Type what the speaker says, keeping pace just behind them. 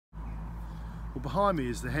Well, behind me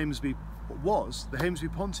is the Hemsby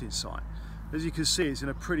Pontin site. As you can see, it's in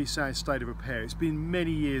a pretty sad state of repair. It's been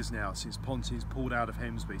many years now since Pontin's pulled out of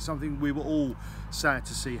Hemsby, something we were all sad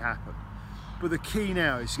to see happen. But the key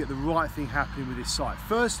now is to get the right thing happening with this site.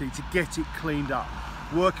 Firstly, to get it cleaned up,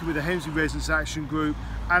 working with the Hemsby Residents Action Group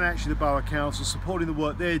and actually the Borough Council, supporting the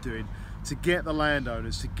work they're doing to get the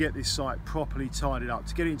landowners to get this site properly tidied up,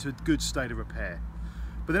 to get it into a good state of repair.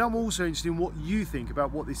 But then I'm also interested in what you think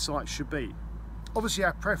about what this site should be. Obviously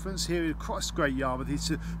our preference here across Great Yarmouth is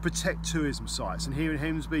to protect tourism sites, and here in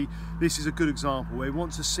Hemsby this is a good example where we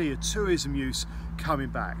want to see a tourism use coming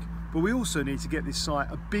back. But we also need to get this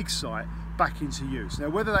site, a big site, back into use. Now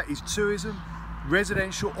whether that is tourism,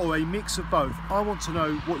 residential or a mix of both, I want to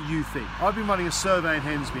know what you think. I've been running a survey in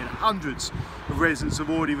Hemsby and hundreds of residents have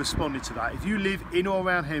already responded to that. If you live in or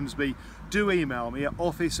around Hemsby, do email me at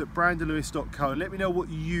office@brandonlewis.co and let me know what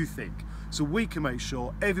you think, so we can make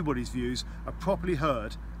sure everybody's views are properly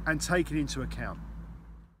heard and taken into account.